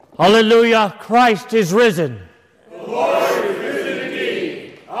Hallelujah, Christ is risen. The Lord is risen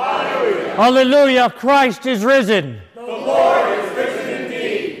indeed. Hallelujah. Hallelujah, Christ is risen. The Lord is risen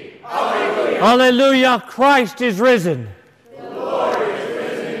indeed. Hallelujah. Hallelujah, Christ is risen. The Lord is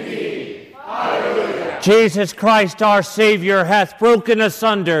risen indeed. Hallelujah. Jesus Christ our Savior hath broken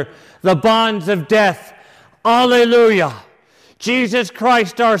asunder the bonds of death. Alleluia. Jesus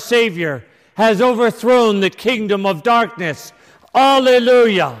Christ our Savior has overthrown the kingdom of darkness.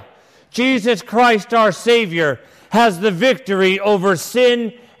 Alleluia. Jesus Christ our Savior has the victory over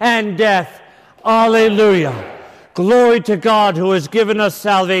sin and death. Alleluia. Glory to God who has given us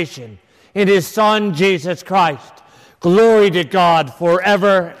salvation in His Son Jesus Christ. Glory to God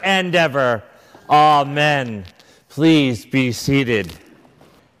forever and ever. Amen. Please be seated.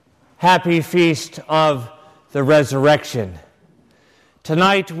 Happy Feast of the Resurrection.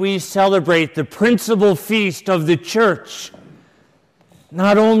 Tonight we celebrate the principal feast of the church.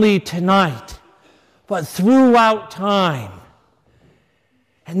 Not only tonight, but throughout time.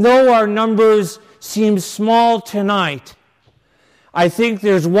 And though our numbers seem small tonight, I think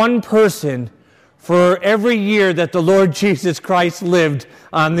there's one person for every year that the Lord Jesus Christ lived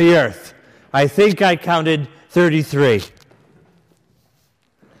on the earth. I think I counted 33.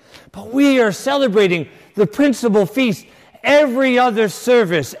 But we are celebrating the principal feast. Every other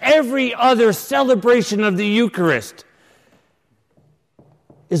service, every other celebration of the Eucharist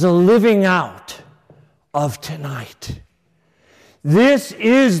is a living out of tonight. This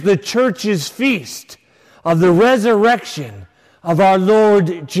is the church's feast of the resurrection of our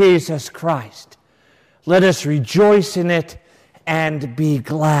Lord Jesus Christ. Let us rejoice in it and be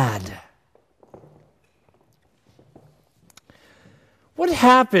glad. What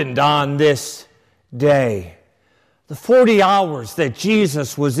happened on this day? The 40 hours that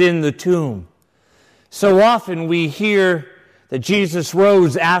Jesus was in the tomb. So often we hear that Jesus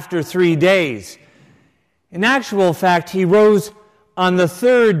rose after 3 days. In actual fact, He rose on the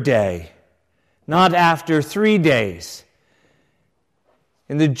third day, not after 3 days.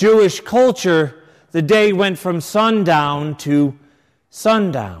 In the Jewish culture, the day went from sundown to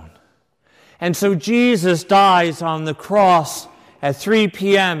sundown. And so Jesus dies on the cross at 3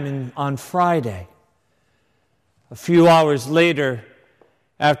 p.m. on Friday. A few hours later,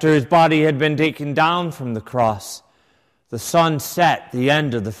 after His body had been taken down from the cross, the sun set the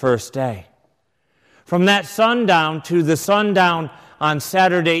end of the first day. From that sundown to the sundown on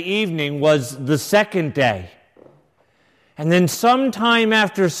Saturday evening was the second day. And then sometime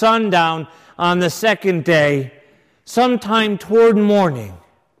after sundown on the second day, sometime toward morning,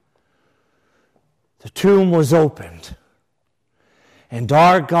 the tomb was opened. And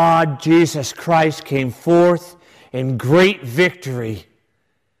our God, Jesus Christ, came forth in great victory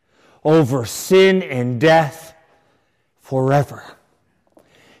over sin and death forever.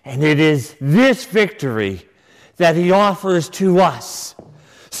 And it is this victory that He offers to us.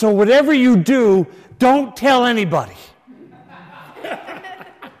 So whatever you do, don't tell anybody.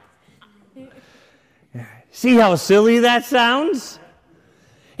 See how silly that sounds?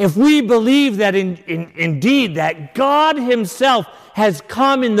 If we believe that indeed that God Himself has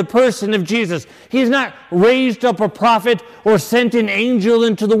come in the person of Jesus, He's not raised up a prophet or sent an angel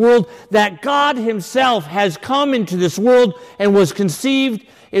into the world, that God Himself has come into this world and was conceived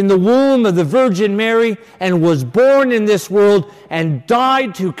in the womb of the Virgin Mary and was born in this world and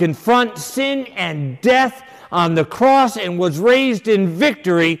died to confront sin and death on the cross and was raised in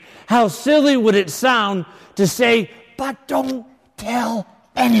victory. How silly would it sound to say, but don't tell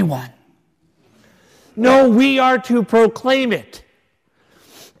anyone. No, we are to proclaim it.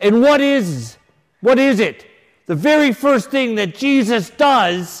 And what is it? The very first thing that Jesus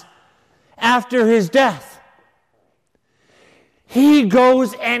does after His death. He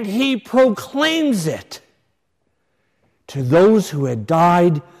goes and He proclaims it to those who had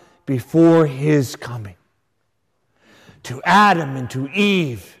died before His coming. To Adam and to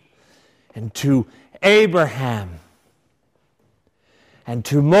Eve and to Abraham and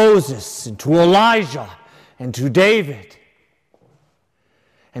to Moses and to Elijah and to David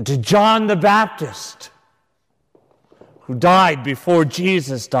and to John the Baptist, who died before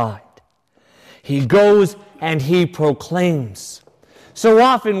Jesus died. He goes and He proclaims. So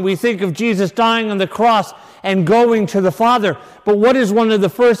often we think of Jesus dying on the cross and going to the Father. But what is one of the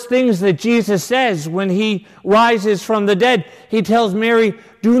first things that Jesus says when He rises from the dead? He tells Mary,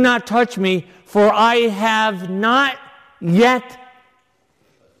 "Do not touch me, for I have not yet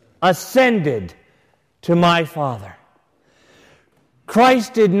ascended to my Father."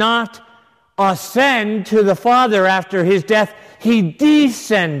 Christ did not ascend to the Father after His death. He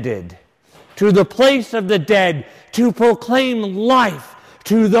descended to the place of the dead to proclaim life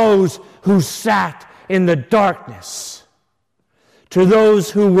to those who sat in the darkness, to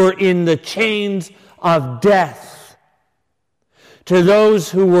those who were in the chains of death, to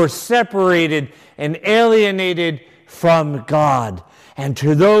those who were separated and alienated from God, and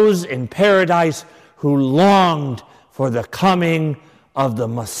to those in paradise who longed for the coming of the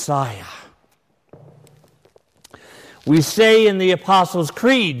Messiah. We say in the Apostles'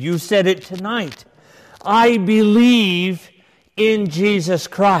 Creed, you said it tonight, I believe in Jesus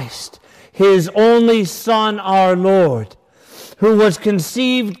Christ, his only Son, our Lord, who was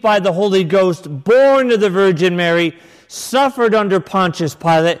conceived by the Holy Ghost, born of the Virgin Mary, suffered under Pontius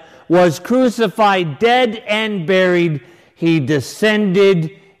Pilate, was crucified, dead, and buried. He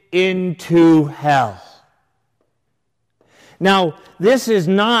descended into hell. Now, this is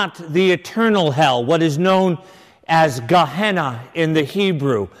not the eternal hell, what is known as Gehenna in the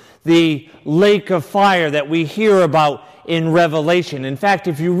Hebrew, the lake of fire that we hear about in Revelation. In fact,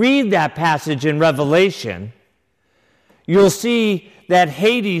 if you read that passage in Revelation, you'll see that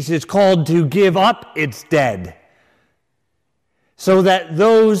Hades is called to give up its dead, so that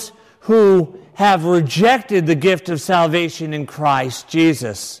those who have rejected the gift of salvation in Christ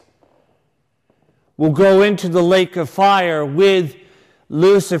Jesus will go into the lake of fire with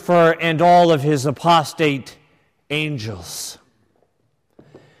Lucifer and all of his apostate angels.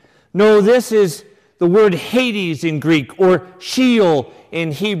 No, this is the word Hades in Greek, or Sheol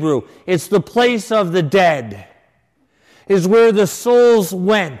in Hebrew. It's the place of the dead. Is where the souls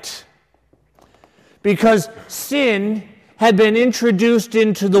went. Because sin had been introduced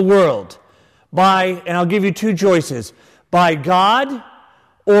into the world by, and I'll give you two choices, by God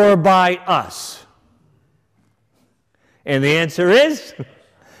or by us. And the answer is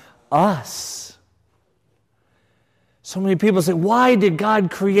us. So many people say, why did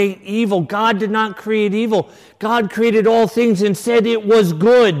God create evil? God did not create evil. God created all things and said it was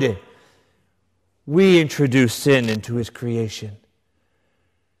good. We introduced sin into his creation.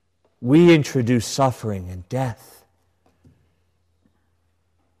 We introduced suffering and death.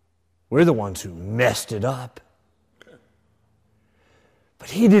 We're the ones who messed it up. But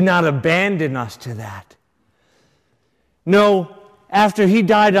he did not abandon us to that. No, after he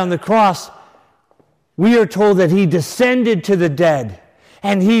died on the cross, we are told that he descended to the dead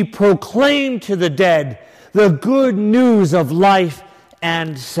and he proclaimed to the dead the good news of life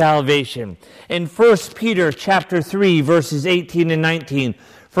and salvation. In 1 Peter chapter 3, verses 18 and 19,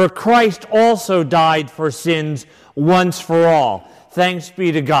 for Christ also died for sins once for all. Thanks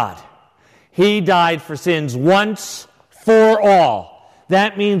be to God. He died for sins once for all.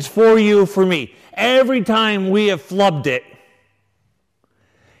 That means for you, for me. Every time we have flubbed it,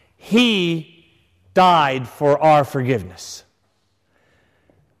 he died for our forgiveness.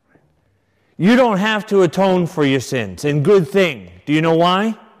 You don't have to atone for your sins, and good thing. Do you know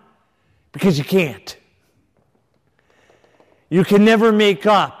why? Because you can't. You can never make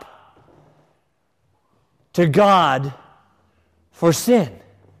up to God for sin.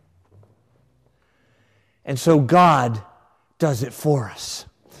 And so God does it for us.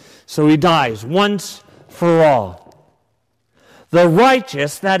 So he dies once for all. The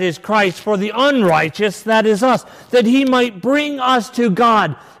righteous, that is Christ, for the unrighteous, that is us, that he might bring us to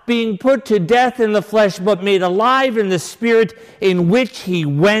God, being put to death in the flesh, but made alive in the Spirit, in which he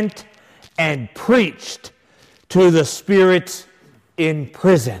went and preached to the spirits in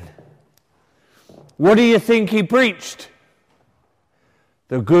prison. What do you think he preached?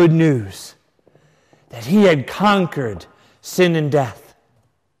 The good news that he had conquered sin and death.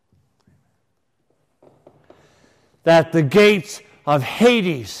 That the gates of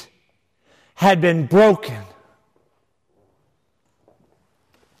Hades had been broken.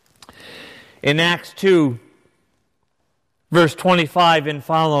 In Acts 2, verse 25 and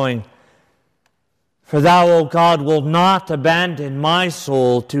following, for thou, O God, wilt not abandon my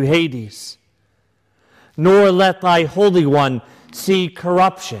soul to Hades, nor let thy Holy One see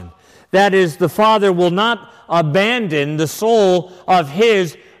corruption. That is, the Father will not abandon the soul of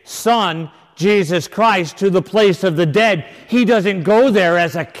his Son, Jesus Christ, to the place of the dead. He doesn't go there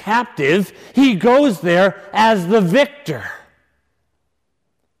as a captive. He goes there as the victor.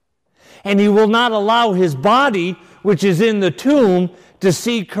 And he will not allow his body, which is in the tomb, to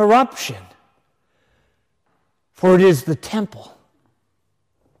see corruption. For it is the temple.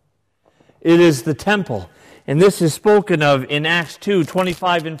 It is the temple. And this is spoken of in Acts 2,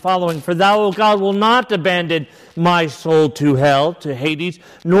 25 and following. For thou, O God, will not abandon my soul to hell, to Hades,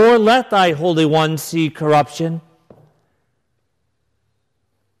 nor let thy Holy One see corruption.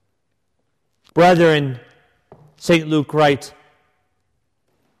 Brethren, St. Luke writes,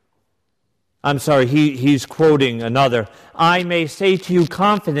 I'm sorry, he's quoting another. I may say to you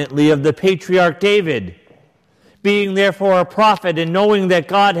confidently of the patriarch David, being therefore a prophet, and knowing that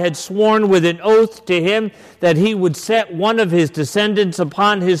God had sworn with an oath to him that he would set one of his descendants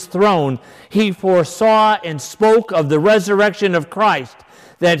upon his throne, he foresaw and spoke of the resurrection of Christ,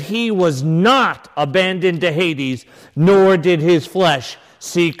 that he was not abandoned to Hades, nor did his flesh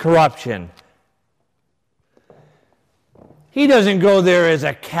see corruption. He doesn't go there as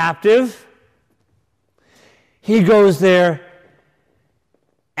a captive. He goes there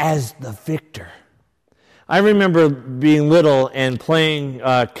as the victor. I remember being little and playing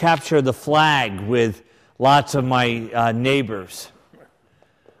capture the flag with lots of my neighbors.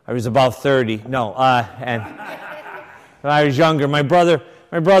 I was about 30. And when I was younger, my brother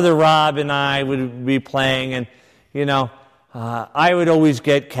Rob and I would be playing, and I would always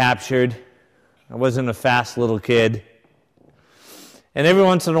get captured. I wasn't a fast little kid, and every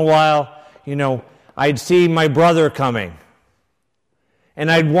once in a while, I'd see my brother coming,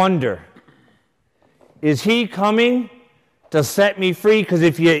 and I'd wonder, is he coming to set me free? Because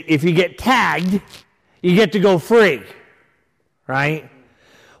if you get tagged, you get to go free, right?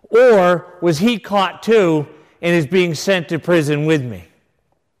 Or was he caught too and is being sent to prison with me?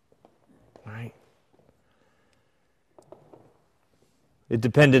 Right? It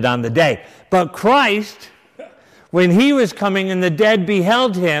depended on the day. But Christ, when he was coming and the dead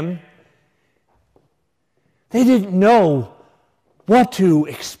beheld him, they didn't know what to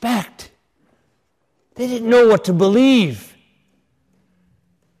expect. They didn't know what to believe.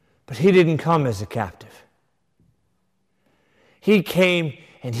 But he didn't come as a captive. He came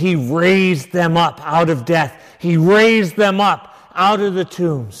and he raised them up out of death. He raised them up out of the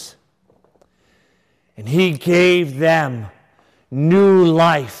tombs. And he gave them new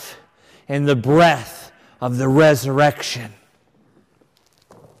life and the breath of the resurrection.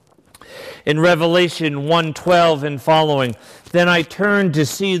 In Revelation 1:12 and following, then I turned to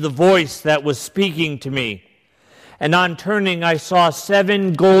see the voice that was speaking to me. And on turning, I saw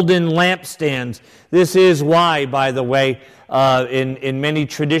 7 golden lampstands. This is why, by the way, in many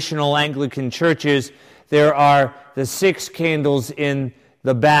traditional Anglican churches, there are the 6 candles in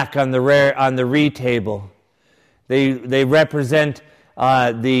the back on the rear table. They represent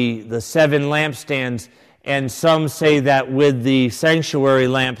the 7 lampstands. And some say that with the sanctuary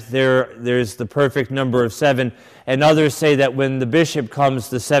lamp, there's the perfect number of 7. And others say that when the bishop comes,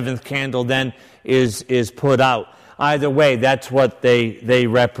 the 7th candle then is put out. Either way, that's what they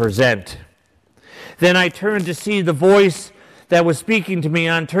represent. Then I turned to see the voice that was speaking to me.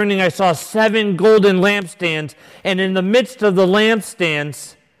 On turning, I saw 7 golden lampstands, and in the midst of the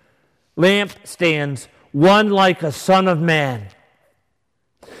lampstands, one like a son of man,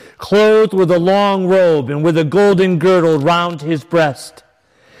 clothed with a long robe and with a golden girdle round his breast.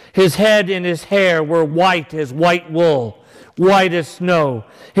 His head and his hair were white as white wool, white as snow.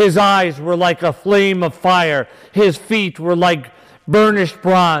 His eyes were like a flame of fire. His feet were like burnished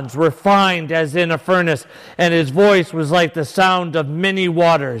bronze, refined as in a furnace, and his voice was like the sound of many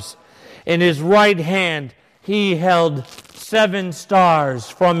waters. In his right hand he held 7 stars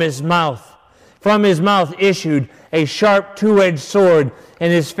from his mouth. From his mouth issued a sharp 2-edged sword,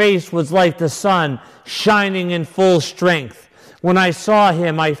 and his face was like the sun, shining in full strength. When I saw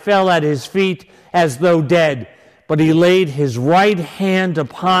him, I fell at his feet as though dead. But he laid his right hand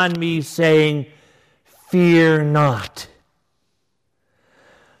upon me, saying, "Fear not.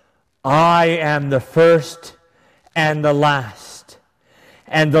 I am the first and the last,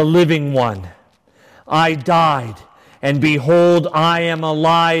 and the living one. I died, and behold, I am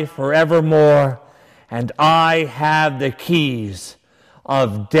alive forevermore, and I have the keys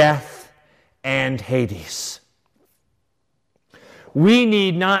of death and Hades." We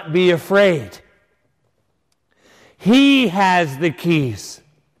need not be afraid. He has the keys.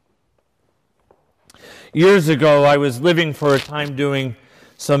 Years ago, I was living for a time doing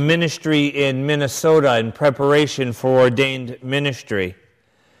some ministry in Minnesota in preparation for ordained ministry.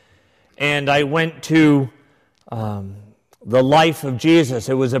 And I went to The Life of Jesus.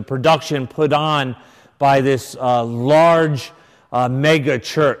 It was a production put on by this large mega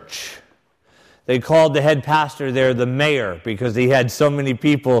church. They called the head pastor there the mayor because he had so many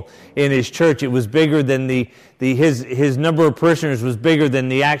people in his church. It was bigger than his number of parishioners was bigger than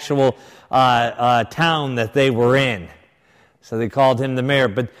the actual town that they were in. So they called him the mayor.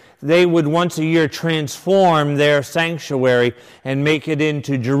 But they would once a year transform their sanctuary and make it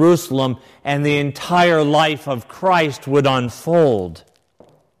into Jerusalem, and the entire life of Christ would unfold.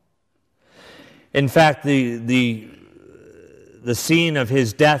 In fact, the the scene of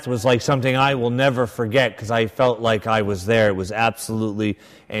his death was like something I will never forget because I felt like I was there. It was absolutely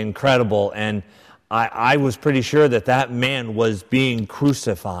incredible. And I was pretty sure that that man was being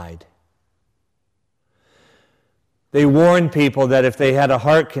crucified. They warned people that if they had a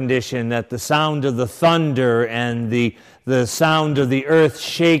heart condition, that the sound of the thunder and the sound of the earth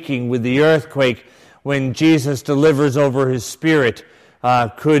shaking with the earthquake when Jesus delivers over his spirit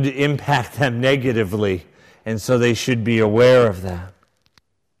could impact them negatively. And so they should be aware of that.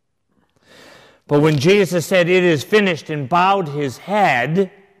 But when Jesus said, "It is finished," and bowed his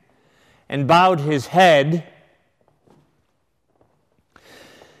head,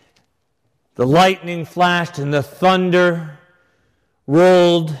 the lightning flashed and the thunder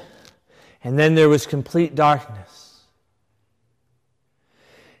rolled, and then there was complete darkness.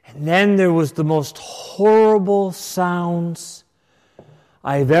 And then there was the most horrible sounds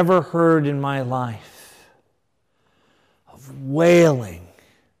I've ever heard in my life of wailing,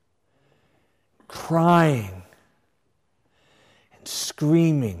 crying, and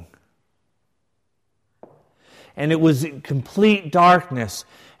screaming. And it was in complete darkness.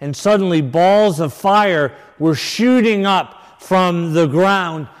 And suddenly balls of fire were shooting up from the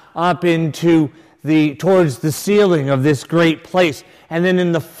ground up into towards the ceiling of this great place. And then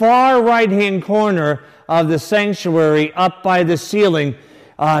in the far right-hand corner of the sanctuary, up by the ceiling,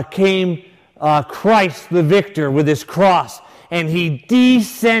 came Christ the victor with his cross. And he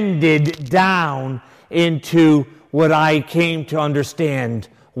descended down into what I came to understand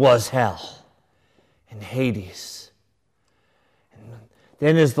was hell and Hades.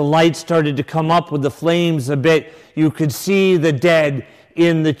 Then as the light started to come up with the flames a bit, you could see the dead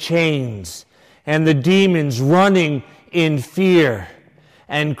in the chains and the demons running in fear.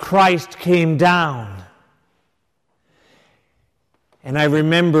 And Christ came down. And I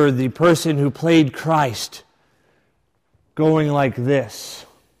remember the person who played Christ going like this.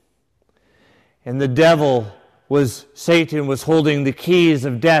 And the devil Satan was holding the keys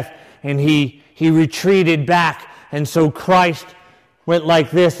of death, and he retreated back. And so Christ went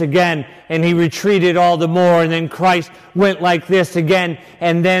like this again, and he retreated all the more, and then Christ went like this again,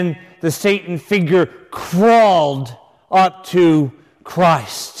 and then the Satan figure crawled up to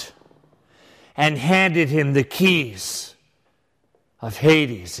Christ and handed him the keys of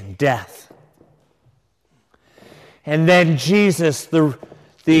Hades and death. And then Jesus, the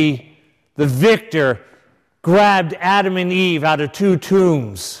victor, grabbed Adam and Eve out of two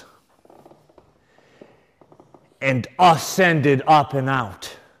tombs and ascended up and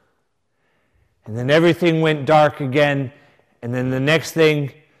out. And then everything went dark again, and then the next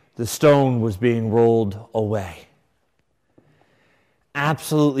thing, the stone was being rolled away.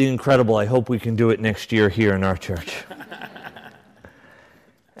 Absolutely incredible. I hope we can do it next year here in our church.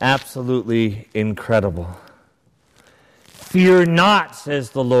 Absolutely incredible. Fear not, says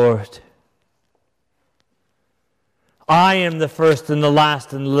the Lord. I am the first and the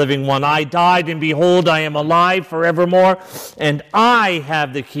last and the living one. I died, and behold, I am alive forevermore, and I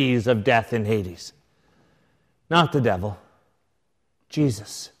have the keys of death and Hades. Not the devil,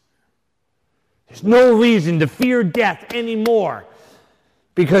 Jesus. There's no reason to fear death anymore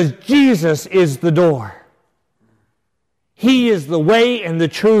because Jesus is the door. He is the way and the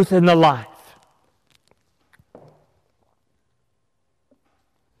truth and the life.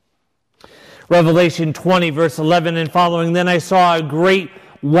 Revelation 20, verse 11 and following, "Then I saw a great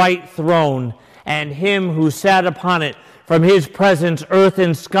white throne, and him who sat upon it. From his presence earth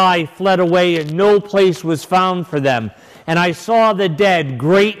and sky fled away, and no place was found for them. And I saw the dead,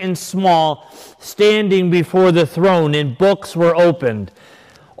 great and small, standing before the throne, and books were opened.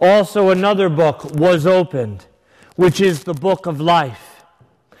 Also another book was opened, which is the book of life.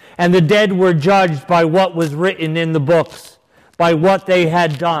 And the dead were judged by what was written in the books, by what they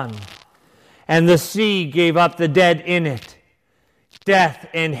had done. And the sea gave up the dead in it. Death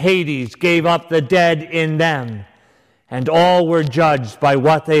and Hades gave up the dead in them. And all were judged by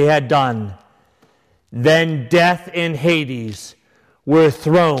what they had done. Then death and Hades were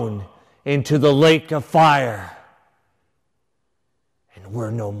thrown into the lake of fire, and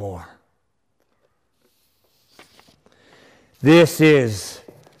were no more." This is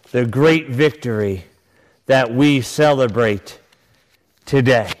the great victory that we celebrate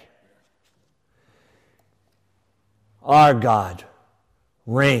today. Our God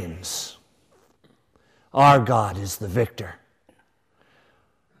reigns. Our God is the victor.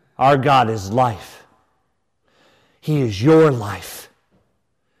 Our God is life. He is your life.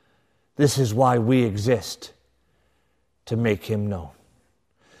 This is why we exist, to make him known.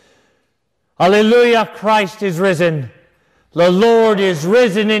 Alleluia, Christ is risen. The Lord is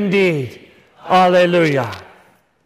risen indeed. Alleluia.